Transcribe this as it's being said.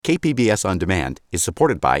KPBS On Demand is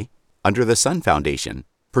supported by Under the Sun Foundation,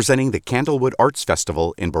 presenting the Candlewood Arts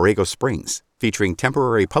Festival in Borrego Springs, featuring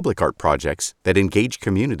temporary public art projects that engage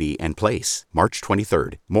community and place. March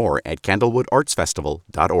 23rd. More at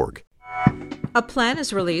candlewoodartsfestival.org. A plan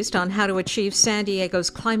is released on how to achieve San Diego's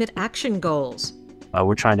climate action goals.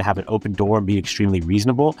 We're trying to have an open door and be extremely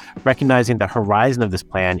reasonable, recognizing the horizon of this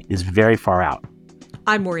plan is very far out.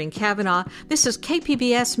 I'm Maureen Cavanaugh. This is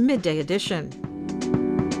KPBS Midday Edition.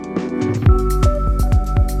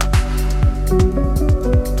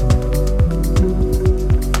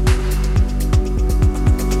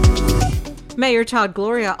 Mayor Todd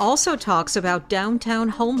Gloria also talks about downtown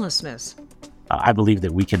homelessness. I believe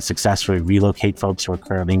that we can successfully relocate folks who are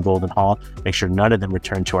currently in Golden Hall, make sure none of them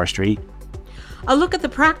return to our street. A look at the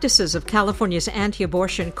practices of California's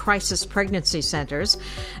anti-abortion crisis pregnancy centers.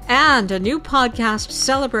 And a new podcast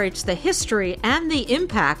celebrates the history and the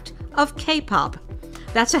impact of K-pop.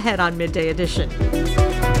 That's ahead on Midday Edition.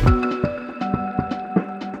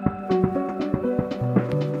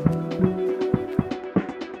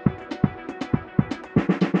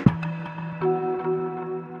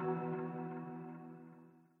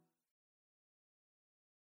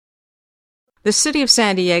 The city of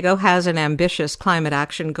San Diego has an ambitious climate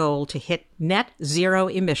action goal to hit net zero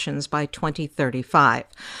emissions by 2035.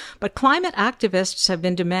 But climate activists have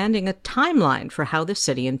been demanding a timeline for how the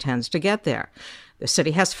city intends to get there. The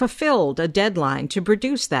city has fulfilled a deadline to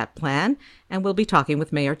produce that plan, and we'll be talking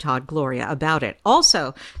with Mayor Todd Gloria about it.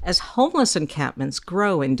 Also, as homeless encampments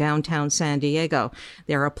grow in downtown San Diego,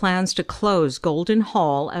 there are plans to close Golden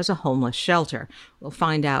Hall as a homeless shelter. We'll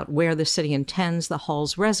find out where the city intends the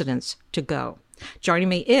hall's residents to go. Joining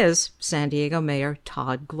me is San Diego Mayor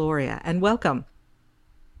Todd Gloria, and welcome.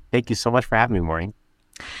 Thank you so much for having me, Maureen.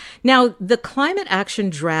 Now, the Climate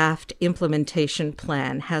Action Draft Implementation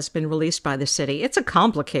Plan has been released by the city. It's a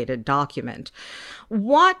complicated document.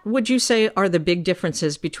 What would you say are the big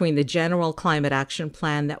differences between the general Climate Action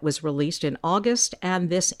Plan that was released in August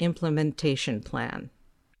and this implementation plan?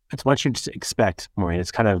 It's what you'd expect, Maureen.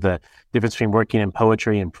 It's kind of the difference between working in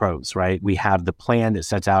poetry and prose, right? We have the plan that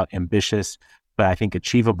sets out ambitious, but I think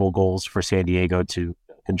achievable goals for San Diego to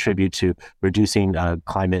contribute to reducing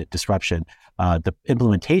climate disruption. The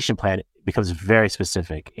implementation plan becomes very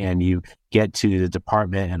specific, and you get to the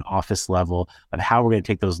department and office level of how we're going to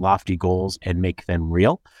take those lofty goals and make them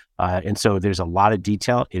real. And so there's a lot of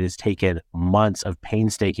detail. It has taken months of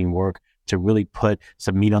painstaking work to really put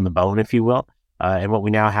some meat on the bone, if you will. And what we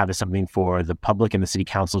now have is something for the public and the city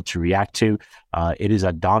council to react to. It is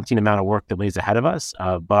a daunting amount of work that lays ahead of us,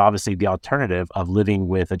 but obviously the alternative of living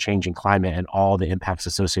with a changing climate and all the impacts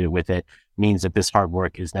associated with it means that this hard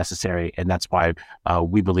work is necessary, and that's why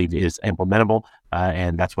we believe it is implementable,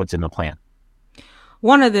 and that's what's in the plan.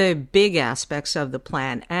 One of the big aspects of the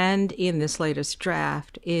plan and in this latest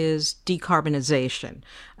draft is decarbonization.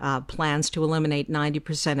 Plans to eliminate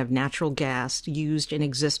 90% of natural gas used in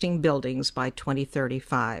existing buildings by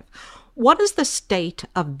 2035. What is the state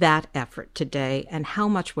of that effort today, and how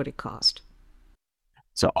much would it cost?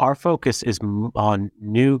 So our focus is on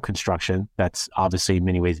new construction. That's obviously in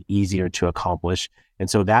many ways easier to accomplish. And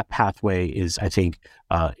so that pathway is, I think,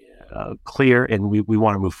 clear, and we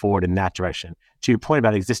want to move forward in that direction. To your point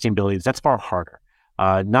about existing buildings, that's far harder,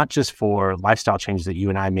 not just for lifestyle changes that you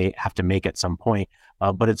and I may have to make at some point,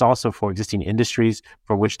 but it's also for existing industries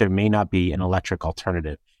for which there may not be an electric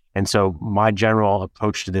alternative. And so my general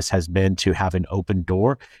approach to this has been to have an open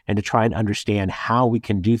door and to try and understand how we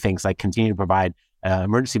can do things like continue to provide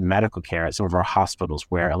emergency medical care at some of our hospitals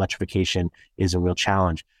where electrification is a real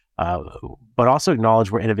challenge, but also acknowledge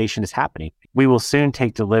where innovation is happening. We will soon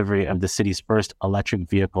take delivery of the city's first electric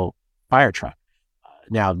vehicle fire truck.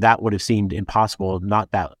 Now, that would have seemed impossible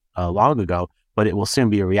not that long ago, but it will soon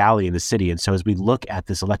be a reality in the city. And so as we look at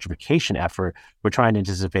this electrification effort, we're trying to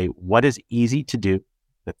anticipate what is easy to do,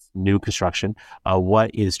 that's new construction,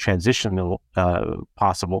 what is transitional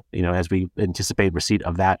possible, as we anticipate receipt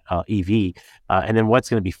of that EV, and then what's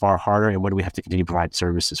going to be far harder and what do we have to continue to provide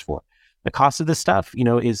services for. The cost of this stuff,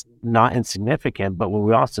 is not insignificant, but what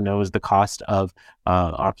we also know is the cost of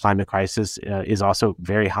our climate crisis is also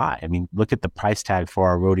very high. I mean, look at the price tag for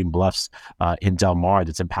our Roding Bluffs in Del Mar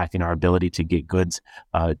that's impacting our ability to get goods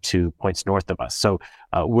to points north of us. So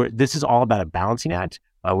this is all about a balancing act.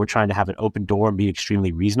 We're trying to have an open door and be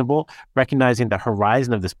extremely reasonable, recognizing the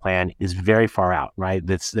horizon of this plan is very far out, right?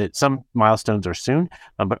 That some milestones are soon,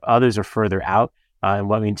 but others are further out. And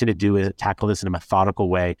what we intend to do is tackle this in a methodical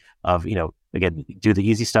way of, again, do the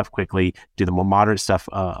easy stuff quickly, do the more moderate stuff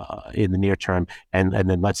in the near term, and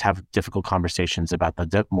then let's have difficult conversations about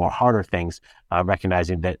the more harder things,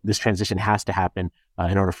 recognizing that this transition has to happen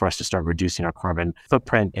in order for us to start reducing our carbon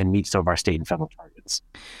footprint and meet some of our state and federal targets.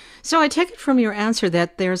 So I take it from your answer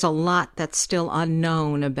that there's a lot that's still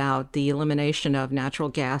unknown about the elimination of natural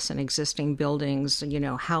gas in existing buildings,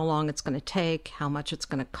 how long it's going to take, how much it's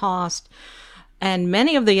going to cost. And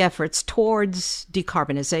many of the efforts towards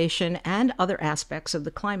decarbonization and other aspects of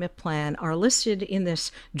the climate plan are listed in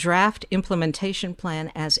this draft implementation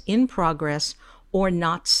plan as in progress or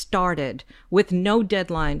not started, with no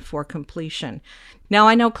deadline for completion. Now,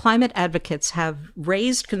 I know climate advocates have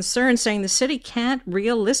raised concerns saying the city can't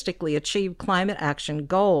realistically achieve climate action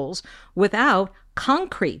goals without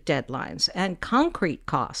concrete deadlines and concrete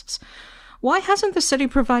costs. Why hasn't the city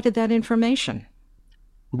provided that information?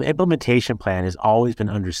 The implementation plan has always been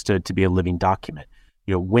understood to be a living document.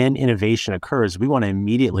 When innovation occurs, we want to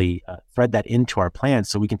immediately thread that into our plan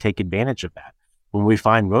so we can take advantage of that. When we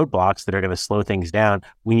find roadblocks that are going to slow things down,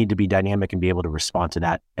 we need to be dynamic and be able to respond to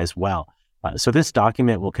that as well. So this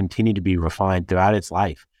document will continue to be refined throughout its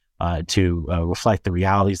life to reflect the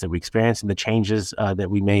realities that we experience and the changes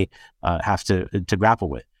that we may have to grapple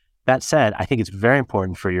with. That said, I think it's very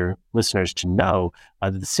important for your listeners to know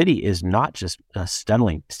that the city is not just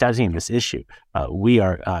studying this issue. We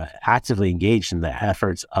are actively engaged in the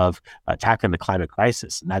efforts of tackling the climate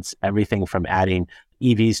crisis. And that's everything from adding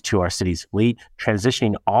EVs to our city's fleet,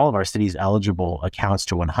 transitioning all of our city's eligible accounts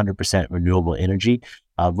to 100% renewable energy,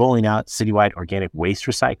 rolling out citywide organic waste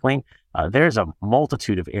recycling. There's a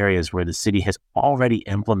multitude of areas where the city has already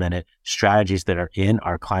implemented strategies that are in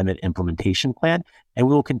our climate implementation plan, and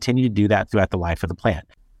we will continue to do that throughout the life of the plan.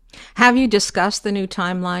 Have you discussed the new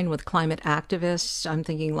timeline with climate activists? I'm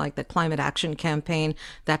thinking like the Climate Action Campaign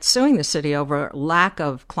that's suing the city over lack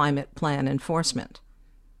of climate plan enforcement.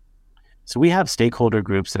 So we have stakeholder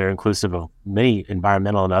groups that are inclusive of many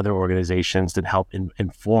environmental and other organizations that help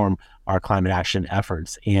inform our climate action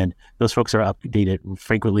efforts. And those folks are updated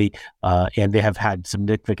frequently, and they have had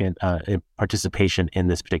significant participation in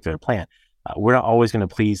this particular plan. We're not always going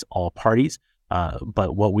to please all parties,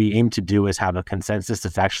 but what we aim to do is have a consensus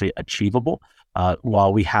that's actually achievable.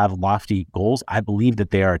 While we have lofty goals, I believe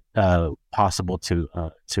that they are possible to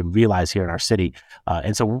realize here in our city.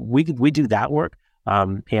 And so we do that work.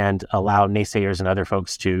 And allow naysayers and other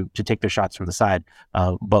folks to take their shots from the side.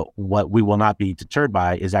 But what we will not be deterred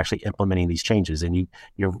by is actually implementing these changes. And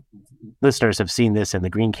your listeners have seen this in the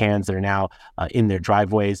green cans that are now in their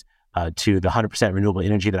driveways, to the 100% renewable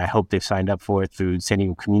energy that I hope they've signed up for through San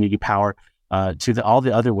Diego Community Power, to all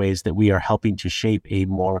the other ways that we are helping to shape a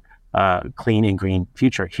more clean and green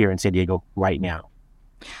future here in San Diego right now.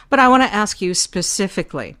 But I want to ask you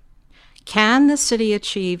specifically, can the city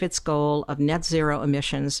achieve its goal of net zero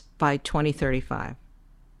emissions by 2035?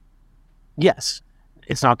 Yes.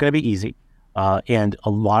 It's not going to be easy. And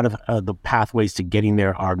a lot of the pathways to getting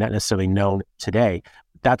there are not necessarily known today.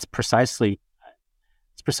 It's precisely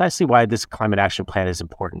why this climate action plan is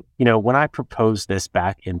important. When I proposed this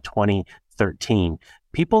back in 2013,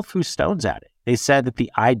 people threw stones at it. They said that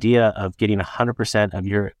the idea of getting 100% of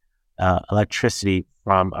your electricity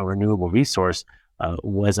from a renewable resource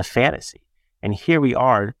was a fantasy. And here we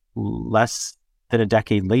are less than a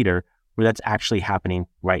decade later where that's actually happening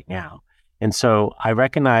right now. And so I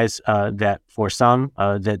recognize that for some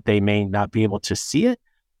that they may not be able to see it,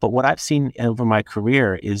 but what I've seen over my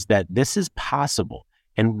career is that this is possible.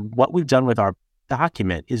 And what we've done with our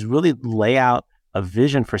document is really lay out a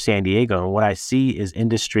vision for San Diego. And what I see is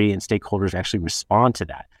industry and stakeholders actually respond to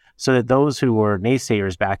that. So that those who were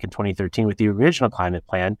naysayers back in 2013 with the original climate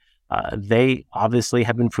plan, they obviously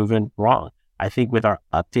have been proven wrong. I think with our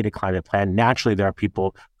updated climate plan, naturally there are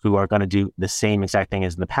people who are going to do the same exact thing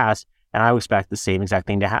as in the past, and I expect the same exact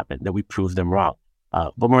thing to happen, that we prove them wrong.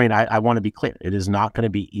 But Maureen, I want to be clear. It is not going to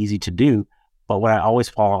be easy to do, but what I always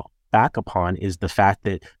fall back upon is the fact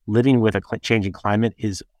that living with a changing climate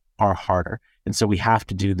is far harder. And so we have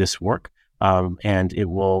to do this work, and it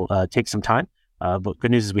will take some time. But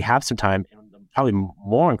good news is we have some time. Probably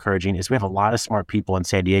more encouraging is we have a lot of smart people in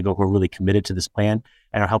San Diego who are really committed to this plan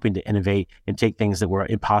and are helping to innovate and take things that were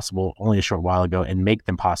impossible only a short while ago and make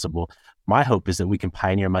them possible. My hope is that we can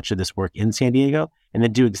pioneer much of this work in San Diego and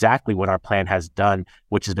then do exactly what our plan has done,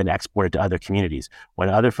 which has been exported to other communities. When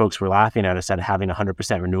other folks were laughing at us at having a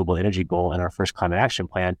 100% renewable energy goal in our first climate action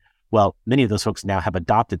plan, well, many of those folks now have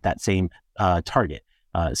adopted that same target.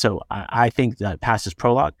 So I think that passes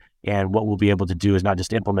prologue. And what we'll be able to do is not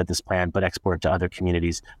just implement this plan, but export it to other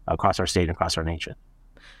communities across our state and across our nation.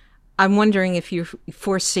 I'm wondering if you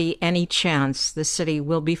foresee any chance the city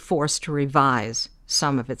will be forced to revise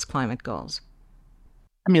some of its climate goals.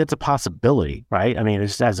 I mean, it's a possibility, right? I mean,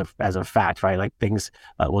 it's just as a fact, right? Like things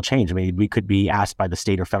will change. I mean, we could be asked by the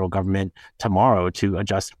state or federal government tomorrow to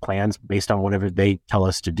adjust plans based on whatever they tell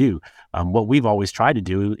us to do. What we've always tried to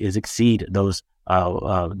do is exceed those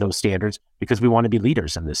standards because we want to be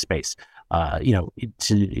leaders in this space. To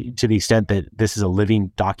the extent that this is a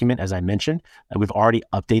living document, as I mentioned, we've already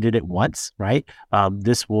updated it once, right?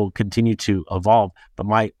 This will continue to evolve, but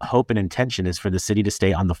my hope and intention is for the city to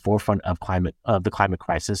stay on the forefront of the climate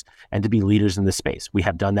crisis and to be leaders in this space. We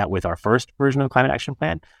have done that with our first version of the Climate Action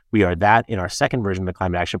Plan. We are that in our second version of the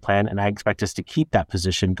Climate Action Plan, and I expect us to keep that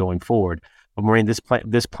position going forward. But Maureen, this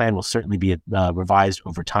plan will certainly be revised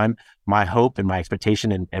over time. My hope and my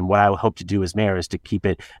expectation and what I hope to do as mayor is to keep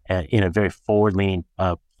it in a very forward-leaning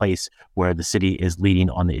place where the city is leading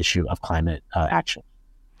on the issue of climate action.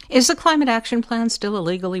 Is the Climate Action Plan still a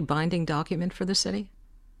legally binding document for the city?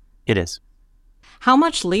 It is. How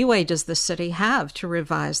much leeway does the city have to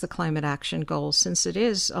revise the climate action goals since it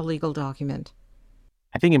is a legal document?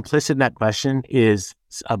 I think implicit in that question is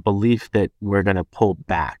a belief that we're going to pull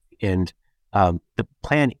back. And the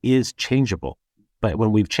plan is changeable, but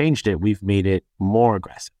when we've changed it, we've made it more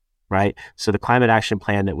aggressive, right? So the Climate Action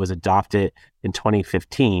Plan that was adopted in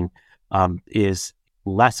 2015 is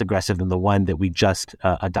less aggressive than the one that we just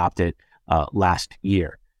adopted last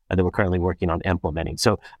year and that we're currently working on implementing.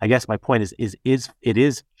 So I guess my point is it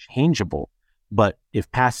is changeable, but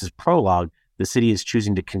if past is prologue, the city is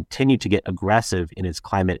choosing to continue to get aggressive in its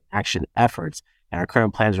climate action efforts. And our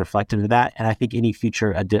current plan is reflective of that. And I think any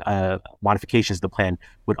future modifications to the plan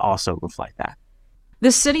would also reflect that.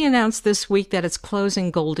 The city announced this week that it's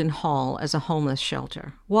closing Golden Hall as a homeless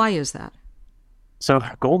shelter. Why is that? So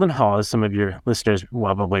Golden Hall, as some of your listeners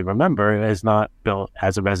probably remember, is not built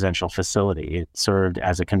as a residential facility. It served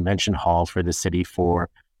as a convention hall for the city for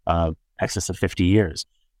excess of 50 years.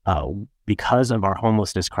 Because of our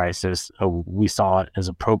homelessness crisis, we saw it as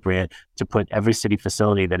appropriate to put every city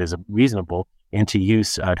facility that is reasonable into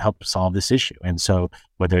use to help solve this issue. And so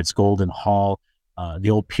whether it's Golden Hall, the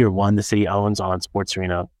old Pier 1 the city owns on Sports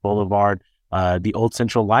Arena Boulevard, the old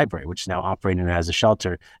Central Library, which is now operating as a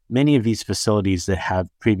shelter, many of these facilities that have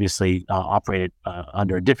previously operated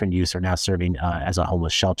under a different use are now serving as a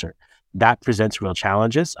homeless shelter. That presents real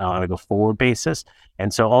challenges on a go-forward basis.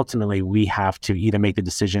 And so ultimately, we have to either make the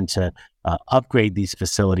decision to upgrade these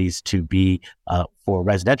facilities to be for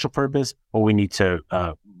residential purpose, or we need to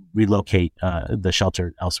relocate the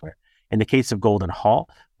shelter elsewhere. In the case of Golden Hall,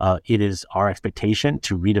 it is our expectation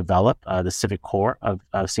to redevelop the civic core of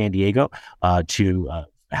San Diego to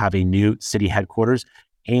have a new city headquarters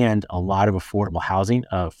and a lot of affordable housing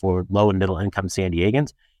for low and middle income San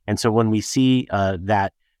Diegans. And so when we see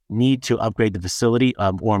that need to upgrade the facility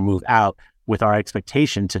or move out with our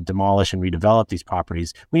expectation to demolish and redevelop these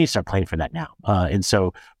properties, we need to start planning for that now. And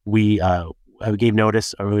so we gave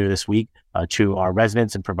notice earlier this week to our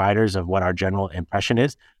residents and providers of what our general impression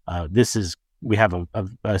is. We have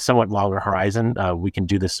a somewhat longer horizon. We can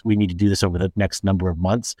do this. We need to do this over the next number of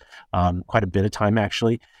months, quite a bit of time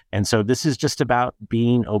actually. And so this is just about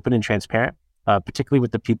being open and transparent, particularly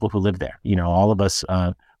with the people who live there. You know, all of us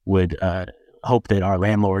would hope that our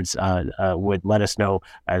landlords would let us know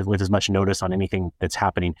with as much notice on anything that's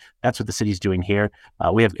happening. That's what the city's doing here.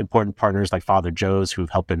 We have important partners like Father Joe's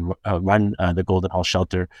who've helped run the Golden Hall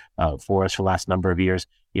shelter for us for the last number of years.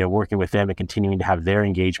 You know, working with them and continuing to have their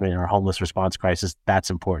engagement in our homeless response crisis, that's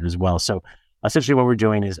important as well. So essentially what we're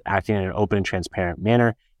doing is acting in an open and transparent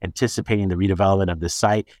manner, anticipating the redevelopment of this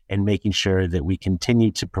site and making sure that we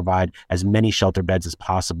continue to provide as many shelter beds as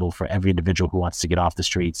possible for every individual who wants to get off the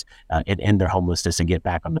streets and end their homelessness and get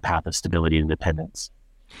back on the path of stability and independence.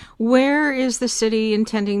 Where is the city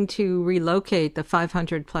intending to relocate the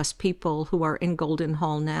 500 plus people who are in Golden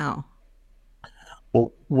Hall now?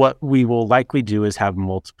 Well, what we will likely do is have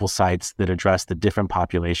multiple sites that address the different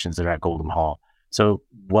populations that are at Golden Hall. So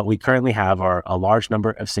what we currently have are a large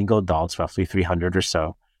number of single adults, roughly 300 or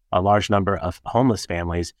so, a large number of homeless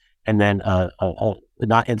families, and then a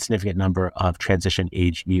not insignificant number of transition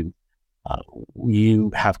age youth.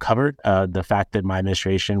 You have covered the fact that my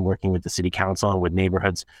administration, working with the city council and with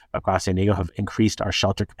neighborhoods across San Diego, have increased our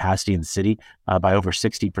shelter capacity in the city by over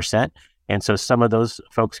 60%. And so some of those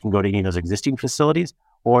folks can go to any of those existing facilities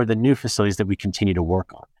or the new facilities that we continue to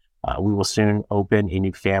work on. We will soon open a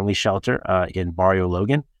new family shelter in Barrio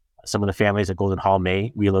Logan. Some of the families at Golden Hall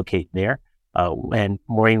may relocate there. And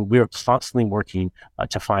Maureen, we're constantly working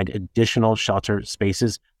to find additional shelter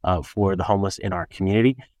spaces for the homeless in our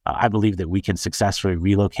community. I believe that we can successfully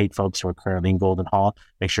relocate folks who are currently in Golden Hall,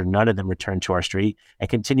 make sure none of them return to our street, and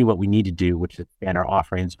continue what we need to do, which is expand our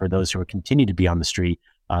offerings for those who are continue to be on the street,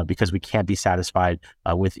 because we can't be satisfied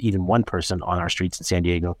with even one person on our streets in San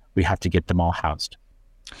Diego. We have to get them all housed.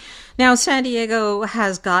 Now, San Diego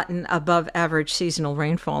has gotten above average seasonal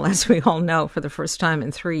rainfall, as we all know, for the first time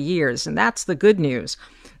in 3 years, and that's the good news.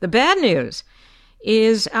 The bad news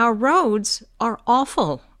is our roads are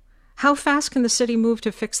awful. How fast can the city move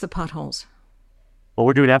to fix the potholes? Well,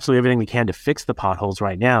 we're doing absolutely everything we can to fix the potholes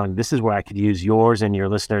right now. And this is where I could use yours and your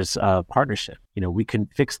listeners' partnership. We can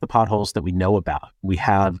fix the potholes that we know about. We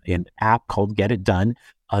have an app called Get It Done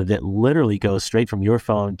that literally goes straight from your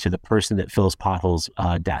phone to the person that fills potholes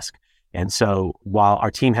desk. And so while our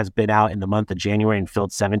team has been out in the month of January and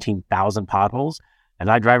filled 17,000 potholes, and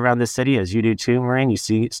I drive around this city, as you do too, Maureen, you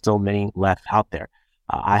see still many left out there.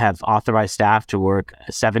 I have authorized staff to work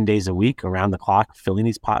 7 days a week around the clock filling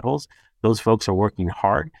these potholes. Those folks are working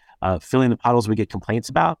hard, filling the potholes we get complaints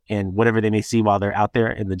about and whatever they may see while they're out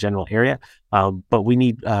there in the general area. But we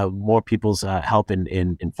need more people's help in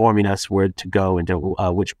informing us where to go and to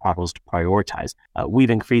which potholes to prioritize. We've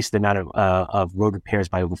increased the amount of road repairs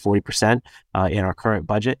by over 40% in our current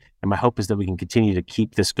budget. And my hope is that we can continue to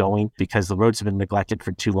keep this going because the roads have been neglected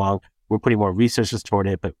for too long. We're putting more resources toward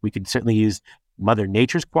it, but we can certainly use Mother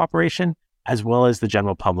Nature's cooperation as well as the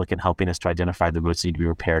general public in helping us to identify the roads that need to be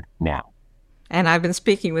repaired now. And I've been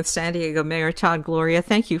speaking with San Diego Mayor Todd Gloria.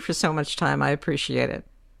 Thank you for so much time. I appreciate it.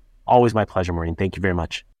 Always my pleasure, Maureen. Thank you very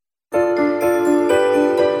much.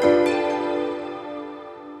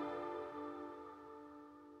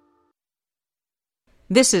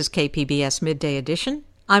 This is KPBS Midday Edition.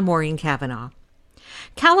 I'm Maureen Cavanaugh.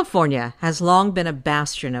 California has long been a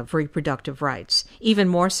bastion of reproductive rights, even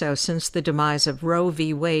more so since the demise of Roe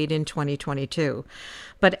v. Wade in 2022.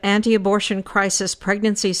 But anti-abortion crisis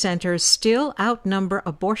pregnancy centers still outnumber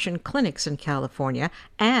abortion clinics in California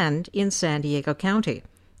and in San Diego County.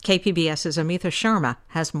 KPBS's Amitha Sharma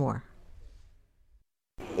has more.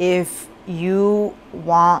 If you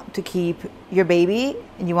want to keep your baby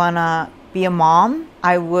and you want to be a mom,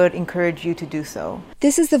 I would encourage you to do so.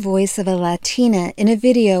 This is the voice of a Latina in a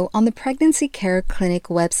video on the Pregnancy Care Clinic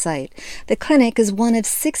website. The clinic is one of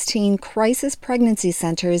 16 crisis pregnancy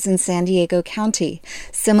centers in San Diego County.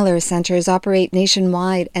 Similar centers operate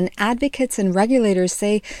nationwide, and advocates and regulators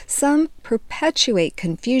say some perpetuate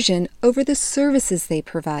confusion over the services they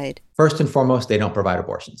provide. First and foremost, they don't provide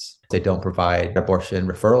abortions. They don't provide abortion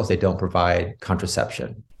referrals. They don't provide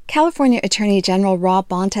contraception. California Attorney General Rob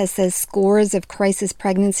Bonta says scores of crisis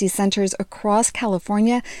pregnancy centers across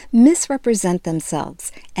California misrepresent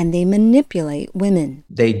themselves and they manipulate women.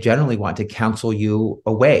 They generally want to counsel you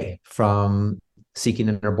away from seeking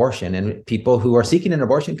an abortion. And people who are seeking an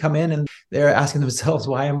abortion come in and they're asking themselves,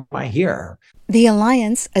 why am I here? The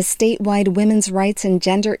Alliance, a statewide women's rights and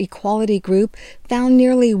gender equality group, found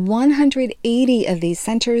nearly 180 of these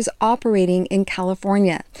centers operating in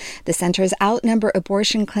California. The centers outnumber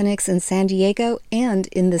abortion clinics in San Diego and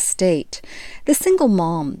in the state. The single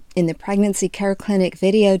mom in the Pregnancy Care Clinic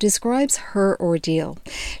video describes her ordeal.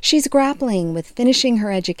 She's grappling with finishing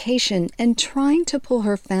her education and trying to pull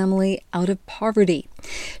her family out of poverty.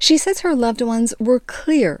 She says her loved ones were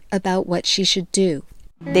clear about what she should do.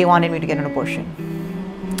 They wanted me to get an abortion,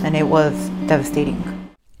 and it was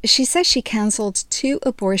devastating. She says she canceled 2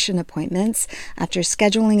 abortion appointments. After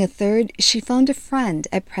scheduling a third, she phoned a friend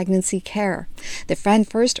at Pregnancy Care. The friend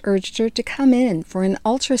first urged her to come in for an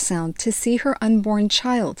ultrasound to see her unborn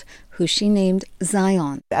child, who she named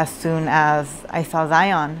Zion. As soon as I saw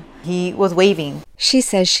Zion, he was waving. She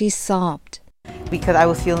says she sobbed because I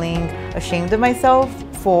was feeling ashamed of myself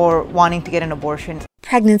for wanting to get an abortion.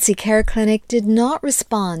 Pregnancy Care Clinic did not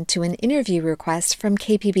respond to an interview request from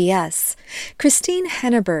KPBS. Christine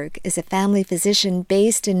Henneberg is a family physician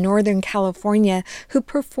based in Northern California who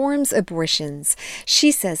performs abortions.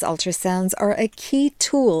 She says ultrasounds are a key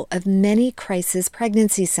tool of many crisis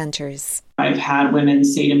pregnancy centers. I've had women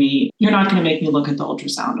say to me, "You're not going to make me look at the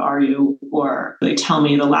ultrasound, are you?" Or they tell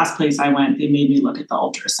me the last place I went, they made me look at the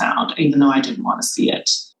ultrasound, even though I didn't want to see it.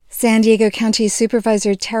 San Diego County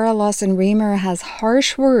Supervisor Tara Lawson-Remer has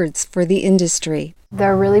harsh words for the industry.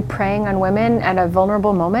 They're really preying on women at a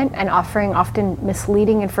vulnerable moment and offering often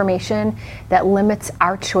misleading information that limits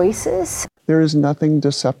our choices. There is nothing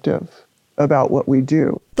deceptive about what we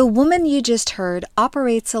do. The woman you just heard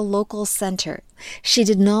operates a local center. She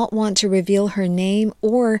did not want to reveal her name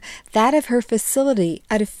or that of her facility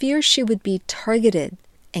out of fear she would be targeted.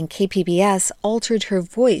 and KPBS altered her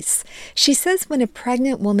voice. She says when a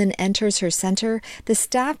pregnant woman enters her center, the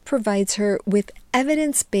staff provides her with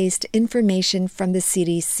evidence-based information from the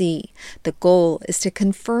CDC. The goal is to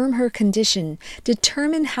confirm her condition,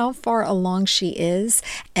 determine how far along she is,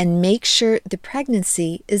 and make sure the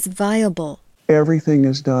pregnancy is viable. Everything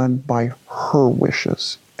is done by her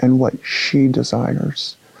wishes and what she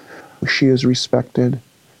desires. She is respected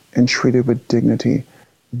and treated with dignity.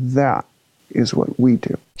 That is what we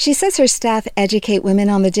do. She says her staff educate women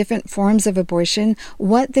on the different forms of abortion,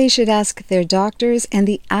 what they should ask their doctors, and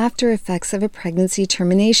the after effects of a pregnancy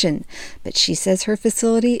termination. But she says her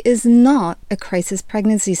facility is not a crisis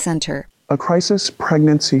pregnancy center. A crisis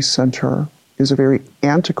pregnancy center is a very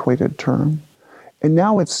antiquated term, and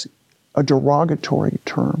now it's a derogatory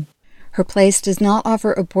term. Her place does not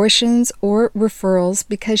offer abortions or referrals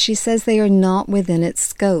because she says they are not within its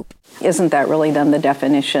scope. Isn't that really then the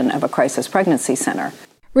definition of a crisis pregnancy center?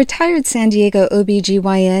 Retired San Diego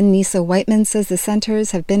OBGYN Nisa Whiteman says the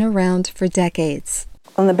centers have been around for decades.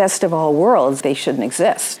 In the best of all worlds, they shouldn't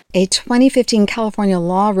exist. A 2015 California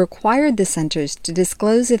law required the centers to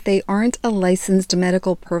disclose if they aren't a licensed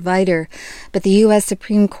medical provider, but the U.S.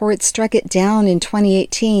 Supreme Court struck it down in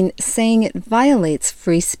 2018, saying it violates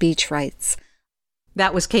free speech rights.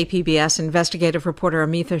 That was KPBS investigative reporter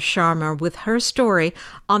Amitha Sharma with her story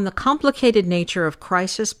on the complicated nature of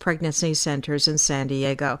crisis pregnancy centers in San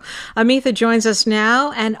Diego. Amitha joins us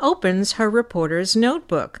now and opens her reporter's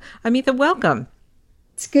notebook. Amitha, welcome.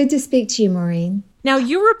 It's good to speak to you, Maureen. Now,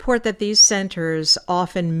 you report that these centers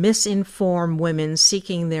often misinform women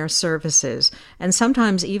seeking their services and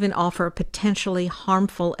sometimes even offer potentially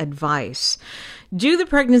harmful advice. Do the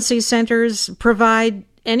pregnancy centers provide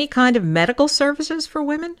any kind of medical services for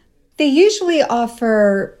women? They usually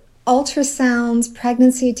offer ultrasounds,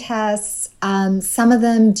 pregnancy tests. Some of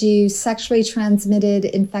them do sexually transmitted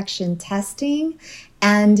infection testing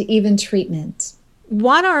and even treatment.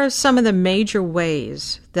 What are some of the major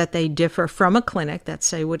ways that they differ from a clinic that,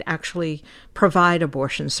 say, would actually provide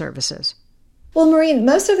abortion services? Well, Maureen,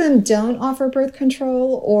 most of them don't offer birth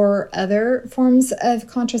control or other forms of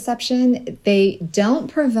contraception. They don't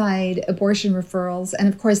provide abortion referrals, and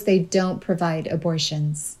of course, they don't provide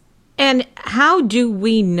abortions. And how do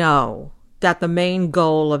we know that the main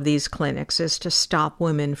goal of these clinics is to stop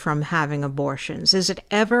women from having abortions? Is it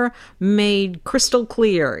ever made crystal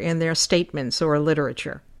clear in their statements or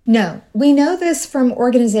literature? No, we know this from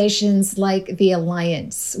organizations like the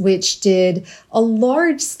Alliance, which did a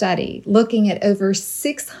large study looking at over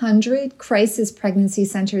 600 crisis pregnancy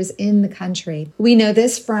centers in the country. We know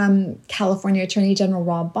this from California Attorney General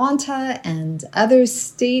Rob Bonta and other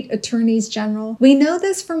state attorneys general. We know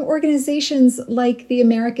this from organizations like the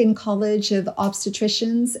American College of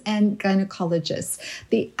Obstetricians and Gynecologists.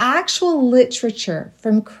 The actual literature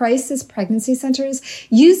from crisis pregnancy centers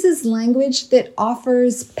uses language that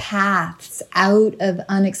offers paths out of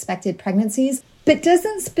unexpected pregnancies, but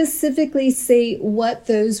doesn't specifically say what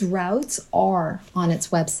those routes are on its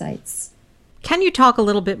websites. Can you talk a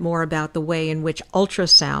little bit more about the way in which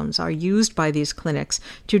ultrasounds are used by these clinics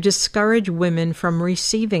to discourage women from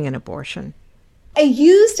receiving an abortion? I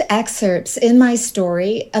used excerpts in my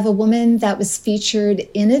story of a woman that was featured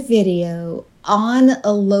in a video on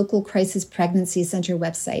a local crisis pregnancy center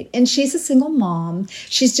website. And she's a single mom.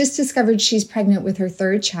 She's just discovered she's pregnant with her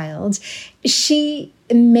third child. She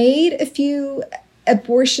made a few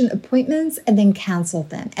abortion appointments and then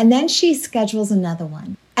canceled them. And then she schedules another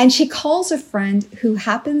one. And she calls a friend who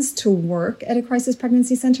happens to work at a crisis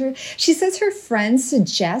pregnancy center. She says her friend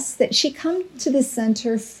suggests that she come to the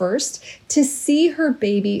center first to see her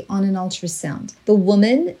baby on an ultrasound. The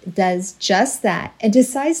woman does just that and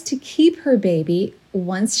decides to keep her baby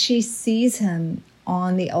once she sees him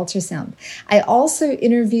on the ultrasound. I also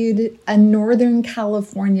interviewed a Northern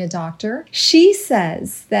California doctor. She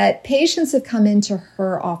says that patients have come into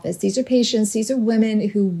her office. These are women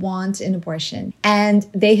who want an abortion, and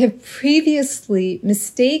they have previously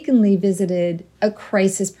mistakenly visited a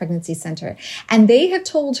crisis pregnancy center. And they have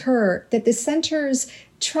told her that the centers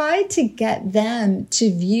tried to get them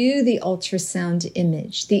to view the ultrasound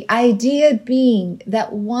image. The idea being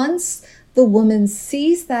that once the woman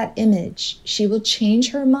sees that image, she will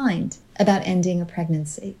change her mind about ending a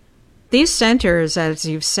pregnancy. These centers, as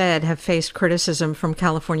you've said, have faced criticism from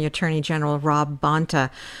California Attorney General Rob Bonta.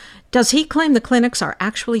 Does he claim the clinics are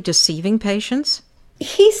actually deceiving patients?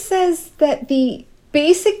 He says that the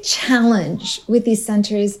basic challenge with these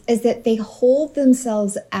centers is that they hold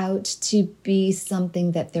themselves out to be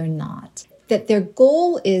something that they're not. That their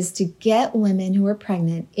goal is to get women who are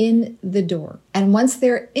pregnant in the door. And once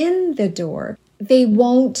they're in the door, they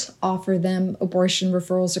won't offer them abortion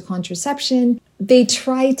referrals or contraception. They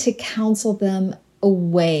try to counsel them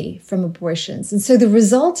away from abortions. And so the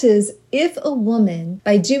result is, if a woman,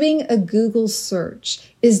 by doing a Google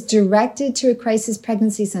search, is directed to a crisis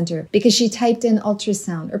pregnancy center because she typed in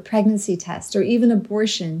ultrasound or pregnancy test or even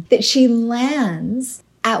abortion, that she lands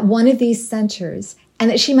at one of these centers and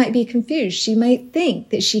that she might be confused. She might think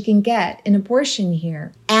that she can get an abortion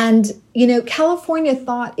here. And, California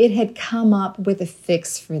thought it had come up with a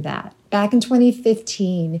fix for that. Back in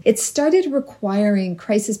 2015, it started requiring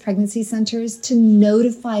crisis pregnancy centers to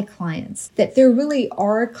notify clients that there really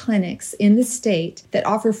are clinics in the state that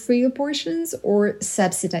offer free abortions or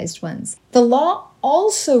subsidized ones. The law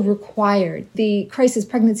also required the crisis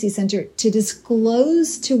pregnancy center to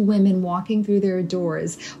disclose to women walking through their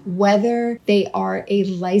doors whether they are a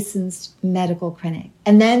licensed medical clinic.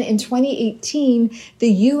 And then in 2018,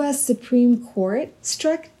 the U.S. Supreme Court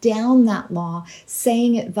struck down that law,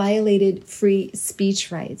 saying it violated free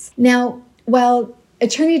speech rights. Now, while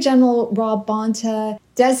Attorney General Rob Bonta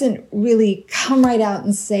doesn't really come right out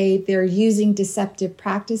and say they're using deceptive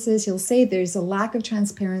practices, he'll say there's a lack of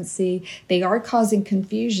transparency, they are causing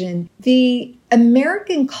confusion. The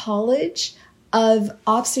American College of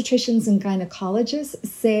Obstetricians and Gynecologists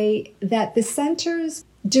say that the centers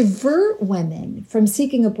divert women from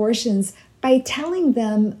seeking abortions by telling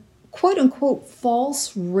them, quote unquote,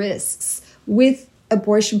 false risks with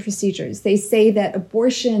abortion procedures. They say that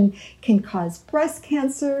abortion can cause breast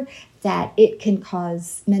cancer, that it can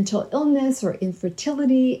cause mental illness or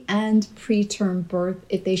infertility, and preterm birth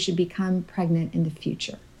if they should become pregnant in the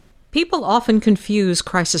future. People often confuse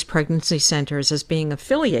crisis pregnancy centers as being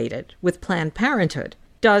affiliated with Planned Parenthood.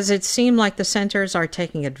 Does it seem like the centers are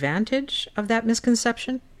taking advantage of that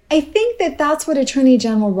misconception? I think that that's what Attorney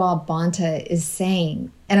General Rob Bonta is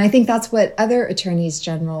saying. And I think that's what other attorneys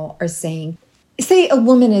general are saying. Say a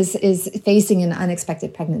woman is facing an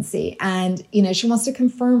unexpected pregnancy and, she wants to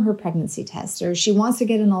confirm her pregnancy test, or she wants to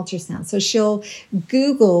get an ultrasound. So she'll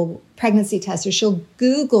Google pregnancy test, or she'll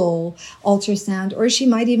Google ultrasound, or she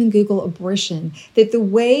might even Google abortion. That the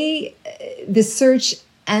way the search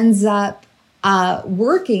ends up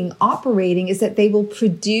operating is that they will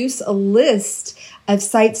produce a list of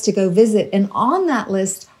sites to go visit. And on that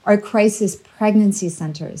list are crisis pregnancy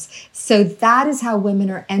centers. So that is how women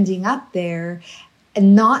are ending up there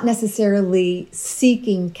and not necessarily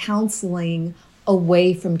seeking counseling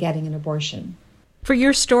away from getting an abortion. For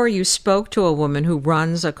your story, you spoke to a woman who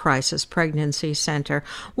runs a crisis pregnancy center.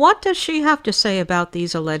 What does she have to say about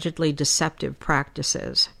these allegedly deceptive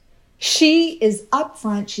practices? She is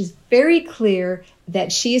upfront. She's very clear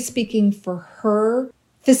that she is speaking for her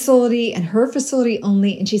facility and her facility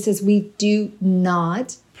only. And she says, we do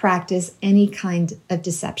not practice any kind of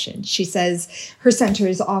deception. She says her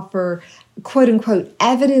centers offer, quote unquote,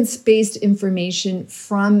 evidence-based information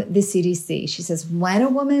from the CDC. She says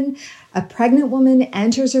when a pregnant woman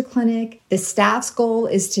enters her clinic, the staff's goal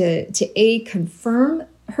is to confirm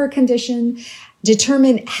her condition,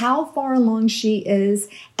 determine how far along she is,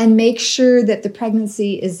 and make sure that the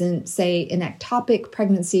pregnancy isn't, say, an ectopic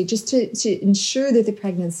pregnancy, just to ensure that the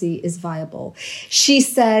pregnancy is viable. She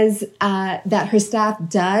says that her staff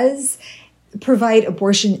does provide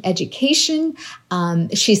abortion education.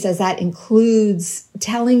 She says that includes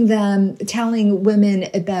telling women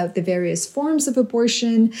about the various forms of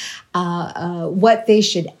abortion, what they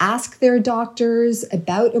should ask their doctors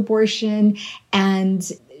about abortion, and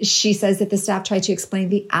she says that the staff try to explain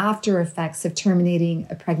the after effects of terminating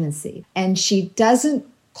a pregnancy. And she doesn't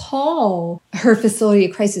call her facility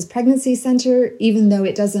a crisis pregnancy center, even though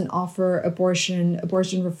it doesn't offer abortion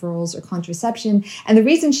referrals or contraception. And the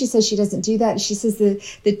reason she says she doesn't do that, she says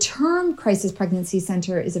the term crisis pregnancy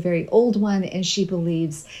center is a very old one, and she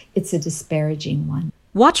believes it's a disparaging one.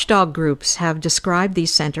 Watchdog groups have described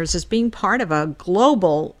these centers as being part of a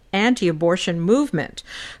global anti-abortion movement.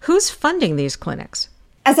 Who's funding these clinics?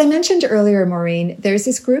 As I mentioned earlier, Maureen, there's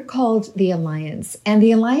this group called the Alliance, and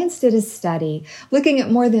the Alliance did a study looking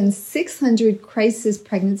at more than 600 crisis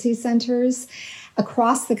pregnancy centers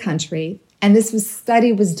across the country. And this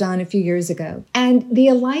study was done a few years ago. And the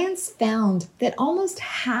Alliance found that almost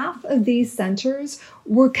half of these centers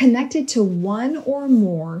were connected to one or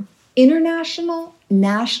more international,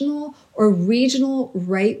 national, or regional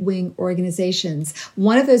right-wing organizations.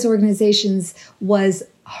 One of those organizations was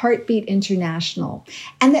Heartbeat International,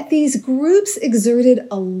 and that these groups exerted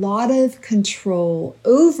a lot of control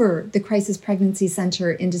over the crisis pregnancy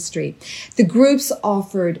center industry. The groups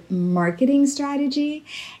offered marketing strategy.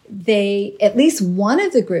 At least one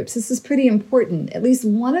of the groups, this is pretty important, at least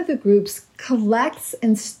one of the groups collects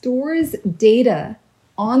and stores data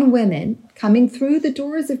on women coming through the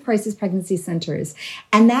doors of crisis pregnancy centers.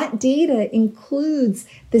 And that data includes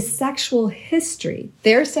the sexual history,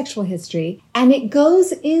 their sexual history, and it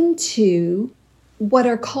goes into what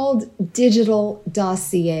are called digital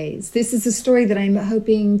dossiers. This is a story that I'm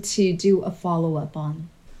hoping to do a follow-up on.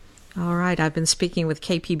 All right. I've been speaking with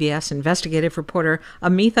KPBS investigative reporter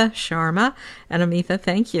Amitha Sharma. And Amitha,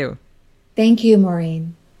 thank you. Thank you,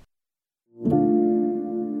 Maureen.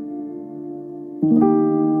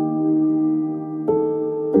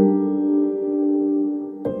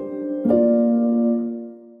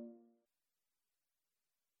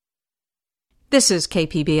 This is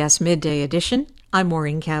KPBS Midday Edition. I'm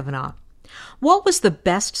Maureen Cavanaugh. What was the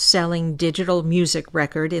best-selling digital music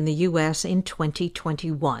record in the U.S. in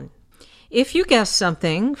 2021? If you guessed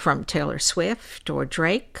something from Taylor Swift or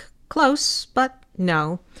Drake, close, but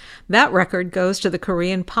no. That record goes to the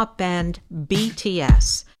Korean pop band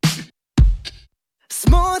BTS.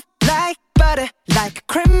 Smooth like butter, like a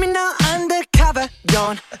criminal undercover.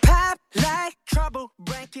 Don't pop like trouble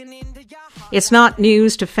breaking into your heart. It's not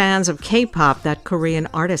news to fans of K-pop that Korean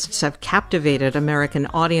artists have captivated American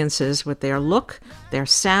audiences with their look, their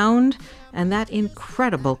sound, and that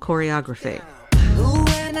incredible choreography.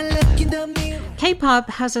 K-pop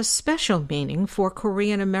has a special meaning for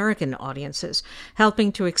Korean American audiences,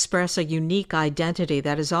 helping to express a unique identity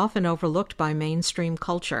that is often overlooked by mainstream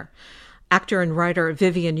culture. Actor and writer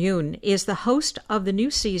Vivian Yoon is the host of the new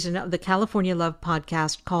season of the California Love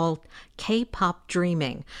podcast called K-Pop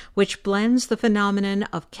Dreaming, which blends the phenomenon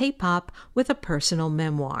of K-pop with a personal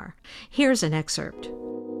memoir. Here's an excerpt.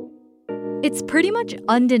 It's pretty much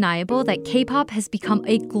undeniable that K-pop has become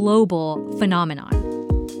a global phenomenon.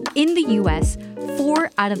 In the US, 4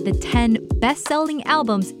 out of the 10 best-selling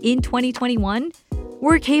albums in 2021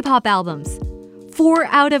 were K-pop albums. 4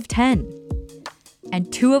 out of 10.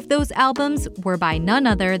 And 2 of those albums were by none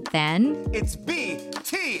other than... It's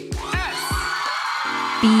BTS!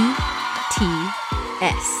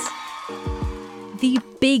 BTS. The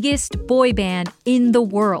biggest boy band in the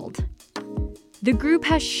world. The group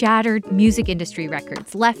has shattered music industry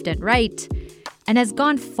records left and right, and has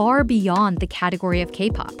gone far beyond the category of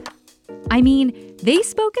K-pop. I mean, they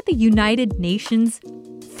spoke at the United Nations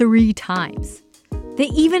 3 times. They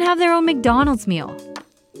even have their own McDonald's meal.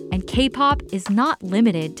 And K-pop is not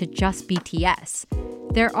limited to just BTS.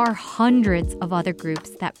 There are hundreds of other groups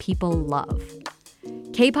that people love.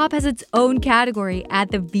 K-pop has its own category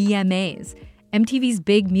at the VMAs, MTV's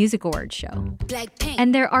big music awards show.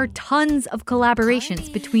 And there are tons of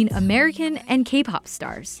collaborations between American and K-pop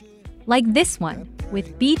stars, like this one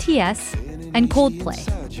with BTS and Coldplay.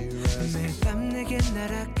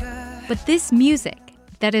 But this music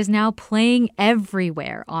that is now playing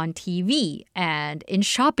everywhere on TV and in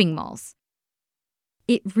shopping malls,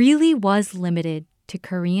 it really was limited to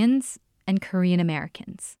Koreans and Korean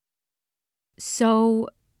Americans. So,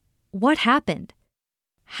 what happened?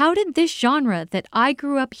 How did this genre that I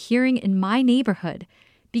grew up hearing in my neighborhood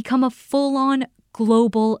become a full-on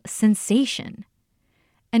global sensation?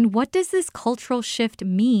 And what does this cultural shift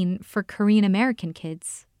mean for Korean American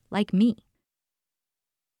kids like me?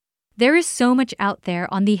 There is so much out there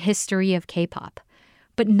on the history of K-pop,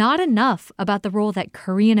 but not enough about the role that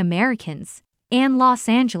Korean Americans and Los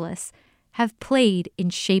Angeles have played in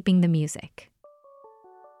shaping the music.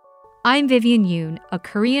 I'm Vivian Yoon, a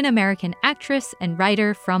Korean American actress and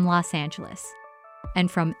writer from Los Angeles. And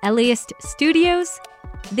from LAist Studios,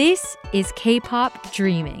 this is K-Pop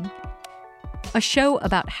Dreaming, a show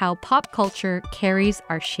about how pop culture carries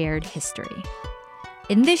our shared history.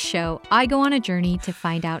 In this show, I go on a journey to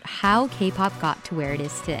find out how K-pop got to where it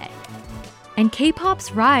is today. And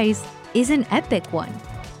K-pop's rise is an epic one,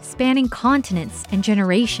 spanning continents and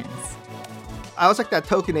generations. I was like that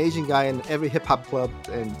token Asian guy in every hip-hop club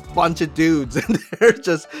and bunch of dudes, and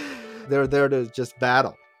they're there to just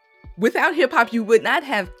battle. Without hip-hop, you would not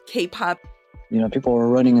have K-pop. You know, people were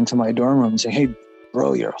running into my dorm room and saying, "Hey,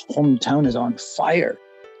 bro, your hometown is on fire."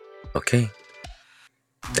 Okay,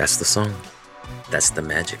 that's the song. That's the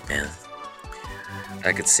magic, man.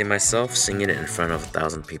 I could see myself singing it in front of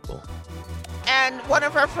 1,000 people. And one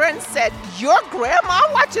of her friends said, "Your grandma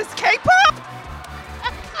watches K-pop?"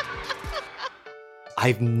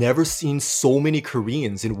 I've never seen so many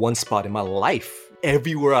Koreans in one spot in my life.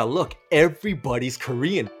 Everywhere I look, everybody's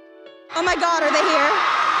Korean. Oh my God, are they here?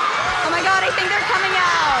 Oh my God, I think they're coming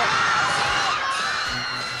out.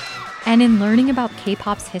 And in learning about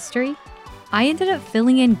K-pop's history, I ended up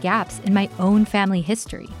filling in gaps in my own family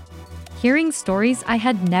history, hearing stories I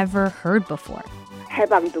had never heard before.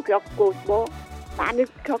 해방도 겪고 뭐 많이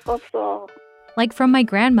겪었어. Like from my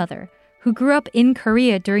grandmother, who grew up in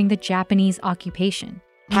Korea during the Japanese occupation.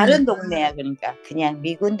 다른 동네야. 그러니까 그냥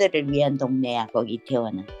미군들을 위한 동네야. 거기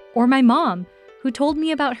이태원은. Or my mom, who told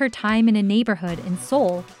me about her time in a neighborhood in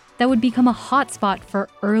Seoul that would become a hotspot for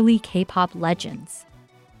early K-pop legends.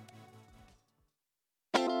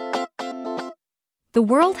 The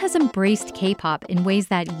world has embraced K-pop in ways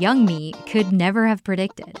that young me could never have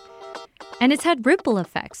predicted. And it's had ripple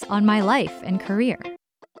effects on my life and career.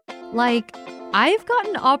 Like, I've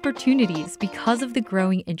gotten opportunities because of the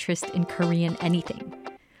growing interest in Korean anything.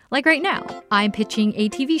 Like right now, I'm pitching a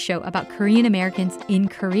TV show about Korean Americans in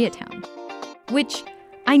Koreatown, which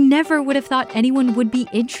I never would have thought anyone would be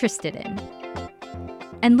interested in.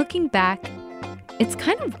 And looking back, it's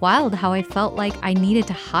kind of wild how I felt like I needed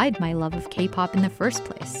to hide my love of K-pop in the first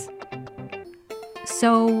place.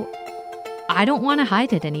 So, I don't want to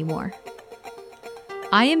hide it anymore.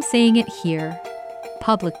 I am saying it here,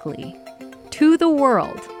 publicly, to the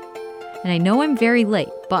world. And I know I'm very late,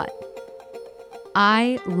 but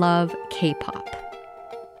I love K-pop.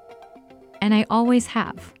 And I always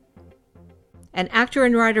have. And actor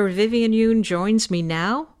and writer Vivian Yoon joins me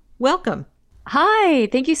now. Welcome. Hi,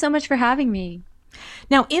 thank you so much for having me.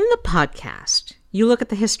 Now, in the podcast, you look at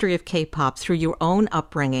the history of K-pop through your own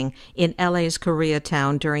upbringing in LA's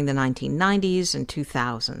Koreatown during the 1990s and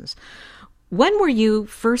 2000s. When were you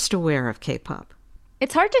first aware of K-pop?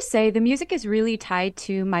 It's hard to say. The music is really tied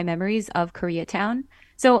to my memories of Koreatown.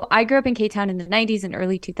 So I grew up in K-Town in the 90s and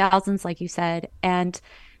early 2000s, like you said, and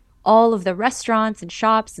all of the restaurants and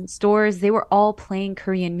shops and stores, they were all playing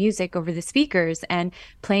Korean music over the speakers and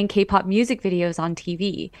playing K-pop music videos on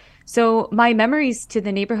TV. So my memories to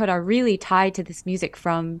the neighborhood are really tied to this music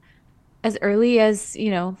from as early as,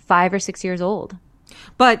 5 or 6 years old.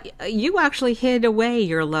 But you actually hid away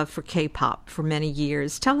your love for K-pop for many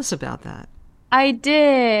years. Tell us about that. I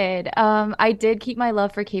did. I did keep my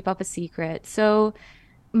love for K-pop a secret. So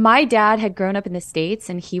my dad had grown up in the States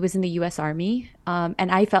and he was in the U.S. Army.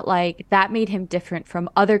 And I felt like that made him different from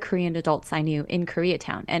other Korean adults I knew in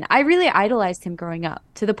Koreatown. And I really idolized him growing up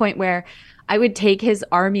to the point where I would take his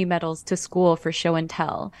Army medals to school for show and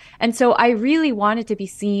tell. And so I really wanted to be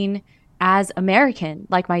seen as American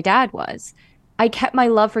like my dad was. I kept my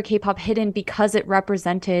love for K-pop hidden because it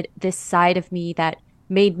represented this side of me that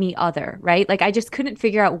made me other, right? Like I just couldn't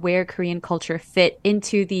figure out where Korean culture fit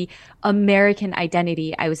into the American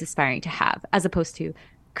identity I was aspiring to have, as opposed to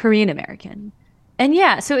Korean American. And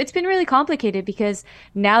yeah, so it's been really complicated because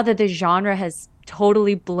now that the genre has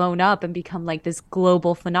totally blown up and become like this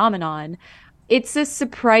global phenomenon, it's a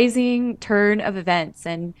surprising turn of events.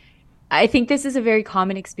 And I think this is a very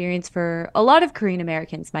common experience for a lot of Korean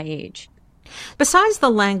Americans my age. Besides the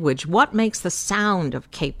language, what makes the sound of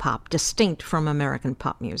K-pop distinct from American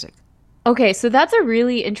pop music? Okay, so that's a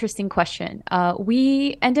really interesting question.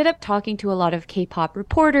 We ended up talking to a lot of K-pop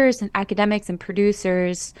reporters and academics and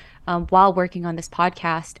producers while working on this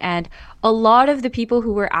podcast. And a lot of the people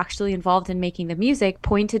who were actually involved in making the music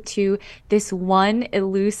pointed to this one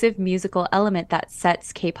elusive musical element that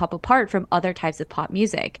sets K-pop apart from other types of pop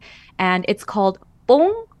music. And it's called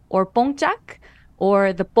bong or bongjak,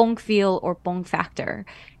 or the bong feel or bong factor.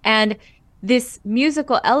 And this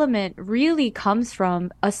musical element really comes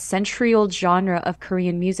from a century-old genre of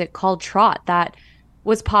Korean music called trot that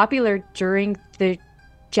was popular during the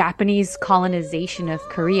Japanese colonization of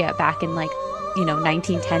Korea back in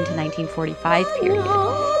 1910 to 1945 period.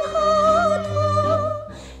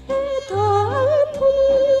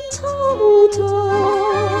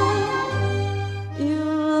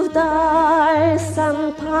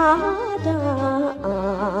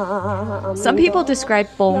 Some people describe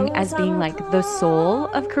bong as being like the soul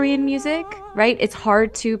of Korean music, right? It's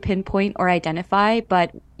hard to pinpoint or identify,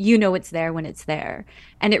 but you know it's there when it's there.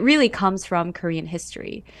 And it really comes from Korean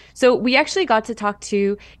history. So we actually got to talk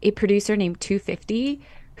to a producer named 250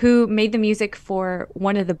 who made the music for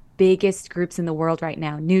one of the biggest groups in the world right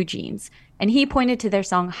now, New Jeans. And he pointed to their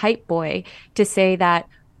song Hype Boy to say that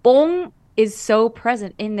bong is so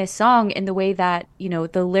present in this song in the way that,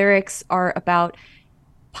 the lyrics are about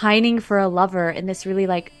pining for a lover in this really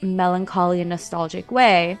melancholy and nostalgic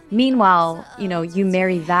way. Meanwhile, you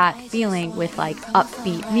marry that feeling with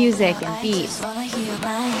upbeat music and beats.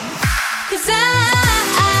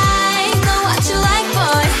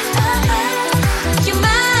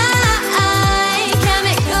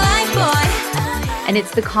 And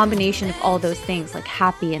it's the combination of all those things, like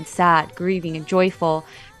happy and sad, grieving and joyful,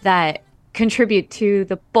 that contribute to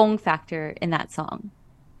the bong factor in that song.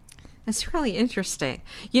 That's really interesting.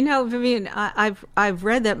 Vivian, I've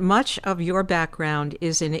read that much of your background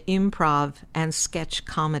is in improv and sketch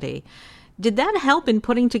comedy. Did that help in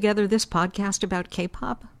putting together this podcast about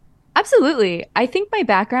K-pop? Absolutely. I think my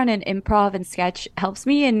background in improv and sketch helps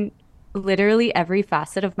me in literally every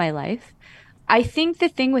facet of my life. I think the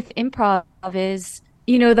thing with improv is,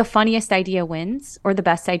 the funniest idea wins or the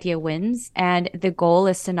best idea wins. And the goal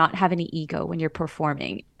is to not have any ego when you're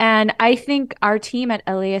performing. And I think our team at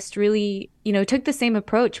LAist really, took the same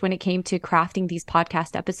approach when it came to crafting these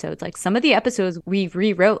podcast episodes. Like some of the episodes we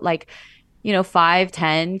rewrote 5,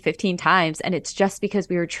 10, 15 times. And it's just because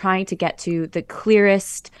we were trying to get to the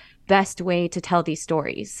clearest, best way to tell these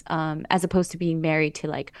stories, as opposed to being married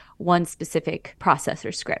to one specific process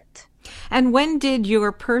or script. And when did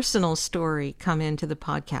your personal story come into the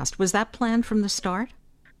podcast? Was that planned from the start?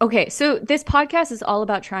 Okay, so this podcast is all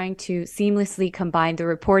about trying to seamlessly combine the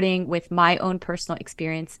reporting with my own personal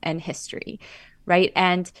experience and history, right?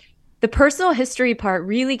 And the personal history part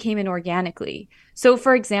really came in organically. So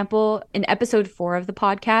for example, in episode 4 of the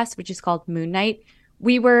podcast, which is called Moon Night,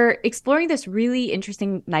 we were exploring this really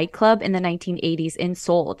interesting nightclub in the 1980s in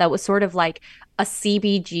Seoul that was sort of like a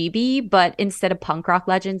CBGB, but instead of punk rock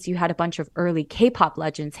legends, you had a bunch of early K-pop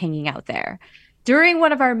legends hanging out there. During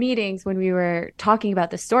one of our meetings, when we were talking about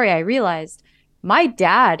the story, I realized my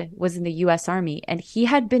dad was in the US Army and he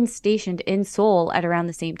had been stationed in Seoul at around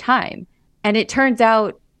the same time. And it turns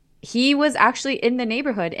out he was actually in the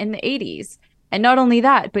neighborhood in the 80s. And not only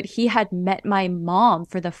that, but he had met my mom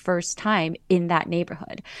for the first time in that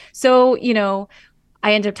neighborhood. So,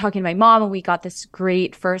 I ended up talking to my mom and we got this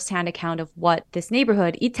great firsthand account of what this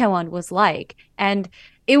neighborhood, Itaewon, was like. And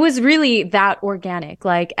it was really that organic.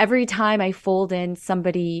 Like every time I fold in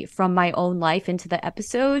somebody from my own life into the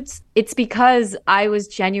episodes, it's because I was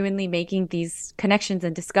genuinely making these connections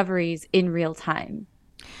and discoveries in real time.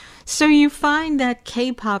 So you find that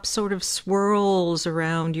K-pop sort of swirls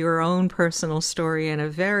around your own personal story in a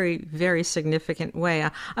very, very significant way.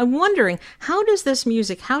 I'm wondering, how does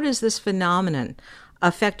this phenomenon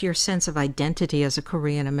affect your sense of identity as a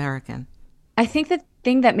Korean American? I think the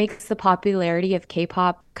thing that makes the popularity of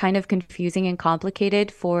K-pop kind of confusing and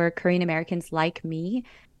complicated for Korean Americans like me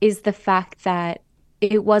is the fact that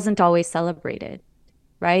it wasn't always celebrated,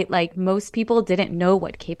 right? Like most people didn't know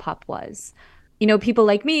what K-pop was. People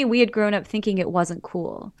like me, we had grown up thinking it wasn't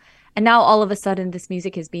cool. And now all of a sudden this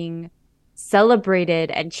music is being celebrated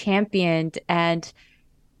and championed and,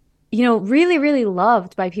 really, really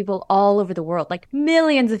loved by people all over the world, like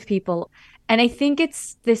millions of people. And I think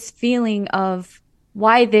it's this feeling of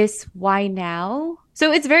why this, why now?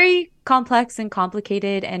 So it's very complex and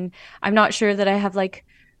complicated. And I'm not sure that I have a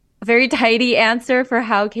very tidy answer for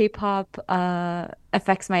how K-pop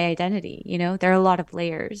affects my identity. There are a lot of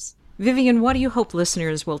layers. Vivian, what do you hope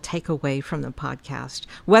listeners will take away from the podcast,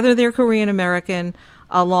 whether they're Korean American,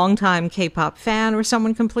 a longtime K-pop fan, or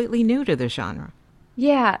someone completely new to the genre?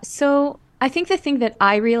 Yeah, so I think the thing that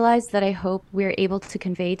I realized that I hope we're able to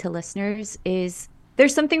convey to listeners is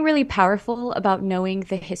there's something really powerful about knowing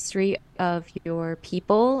the history of your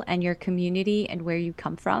people and your community and where you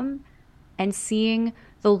come from, and seeing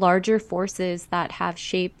the larger forces that have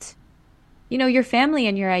shaped, your family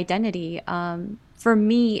and your identity. For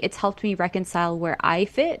me, it's helped me reconcile where I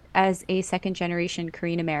fit as a second-generation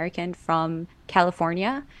Korean American from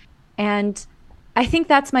California. And I think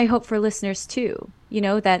that's my hope for listeners too,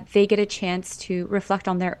 that they get a chance to reflect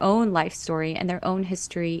on their own life story and their own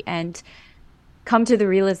history and come to the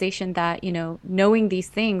realization that, knowing these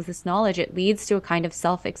things, this knowledge, it leads to a kind of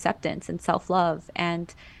self-acceptance and self-love.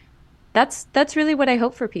 And that's really what I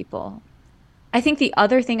hope for people. I think the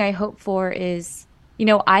other thing I hope for is,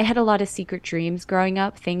 I had a lot of secret dreams growing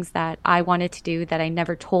up, things that I wanted to do that I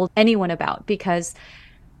never told anyone about because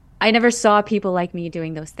I never saw people like me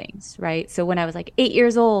doing those things, right? So when I was 8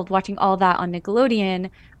 years old, watching all that on Nickelodeon,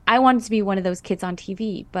 I wanted to be one of those kids on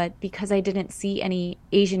TV. But because I didn't see any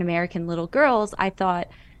Asian American little girls, I thought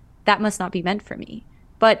that must not be meant for me.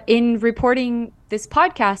 But in reporting this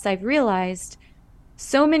podcast, I've realized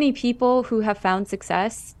so many people who have found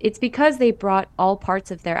success, it's because they brought all parts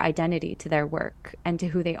of their identity to their work and to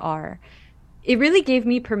who they are. It really gave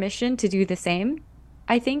me permission to do the same,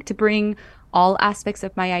 I think, to bring all aspects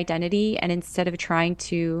of my identity, and instead of trying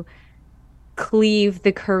to cleave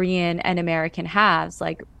the Korean and American halves,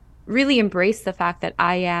 really embrace the fact that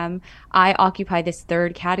I occupy this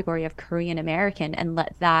third category of Korean American, and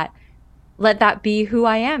let that be who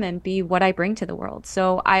I am and be what I bring to the world.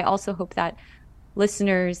 So I also hope that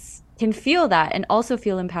listeners can feel that and also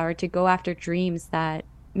feel empowered to go after dreams that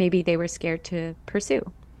maybe they were scared to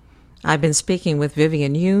pursue. I've been speaking with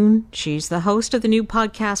Vivian Yoon. She's the host of the new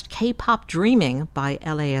podcast K-Pop Dreaming by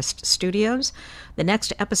LAist Studios. The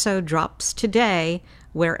next episode drops today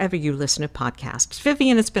wherever you listen to podcasts.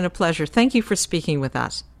 Vivian, it's been a pleasure. Thank you for speaking with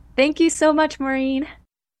us. Thank you so much, Maureen.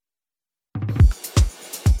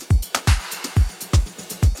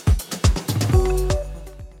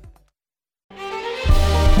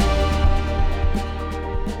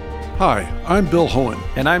 Hi, I'm Bill Hohen.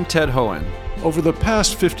 And I'm Ted Hohen. Over the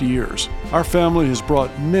past 50 years, our family has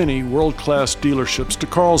brought many world-class dealerships to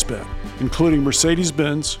Carlsbad, including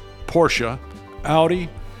Mercedes-Benz, Porsche, Audi,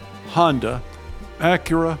 Honda,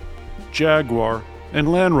 Acura, Jaguar,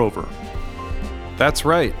 and Land Rover. That's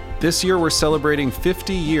right. This year we're celebrating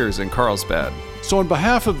 50 years in Carlsbad. So on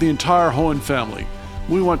behalf of the entire Hohen family,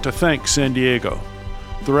 we want to thank San Diego.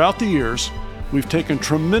 Throughout the years, we've taken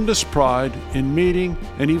tremendous pride in meeting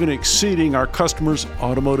and even exceeding our customers'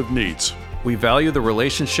 automotive needs. We value the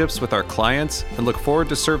relationships with our clients and look forward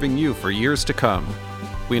to serving you for years to come.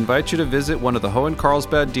 We invite you to visit one of the Hohen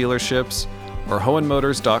Carlsbad dealerships or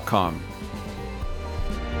hohenmotors.com.